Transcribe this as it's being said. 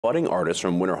Budding artist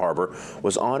from Winter Harbor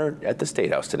was honored at the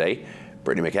State House today.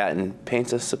 Brittany McCatton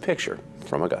paints us a picture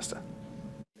from Augusta.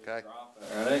 Okay.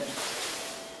 Ready?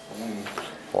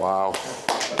 Wow.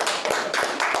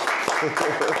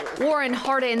 Warren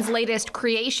Hardin's latest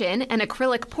creation, an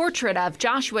acrylic portrait of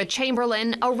Joshua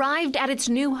Chamberlain, arrived at its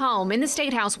new home in the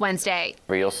State House Wednesday.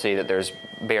 You'll see that there's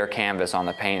bare canvas on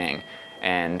the painting,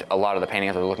 and a lot of the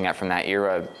paintings we're looking at from that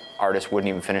era, artists wouldn't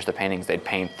even finish the paintings. They'd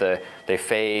paint their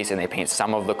face, and they paint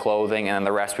some of the clothing, and then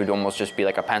the rest would almost just be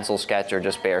like a pencil sketch or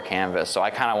just bare canvas. So I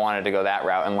kind of wanted to go that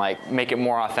route and like make it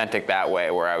more authentic that way,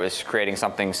 where I was creating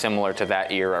something similar to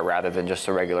that era rather than just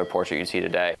a regular portrait you'd see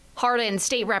today. Hardin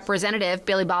State Representative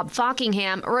Billy Bob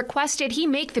Fockingham requested he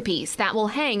make the piece that will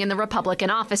hang in the Republican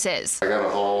offices. I got a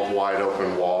whole wide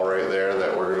open wall right there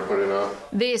that we're going to put in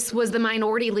up. This was the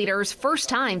minority leader's first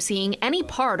time seeing any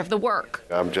part of the work.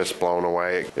 I'm just blown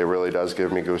away. It really does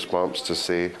give me goosebumps to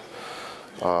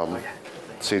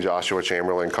see Joshua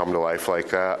Chamberlain come to life like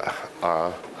that.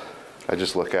 I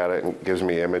just look at it and it gives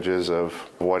me images of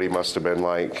what he must have been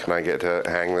like, and I get to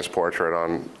hang this portrait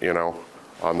on,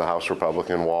 on the House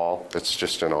Republican wall. It's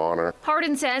just an honor.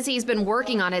 Hardin says he's been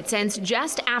working on it since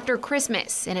just after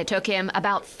Christmas, and it took him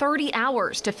about 30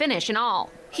 hours to finish in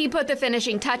all. He put the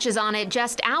finishing touches on it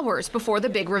just hours before the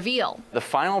big reveal. The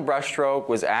final brushstroke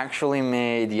was actually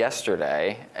made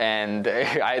yesterday, and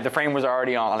the frame was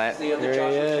already on it.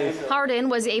 Hardin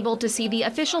was able to see the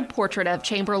official portrait of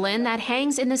Chamberlain that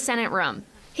hangs in the Senate room.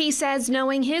 He says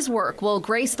knowing his work will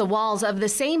grace the walls of the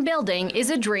same building is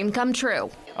a dream come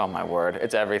true. Oh my word,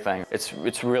 it's everything.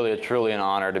 It's really truly an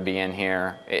honor to be in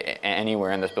here.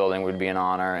 Anywhere in this building would be an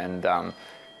honor, and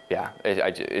yeah,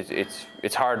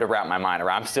 it's hard to wrap my mind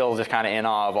around. I'm still just kind of in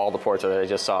awe of all the portraits that I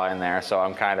just saw in there, so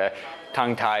I'm kind of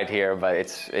tongue-tied here, but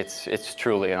it's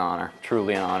truly an honor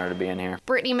to be in here.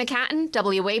 Brittany McCatton,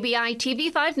 WABI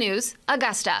TV5 News,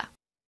 Augusta.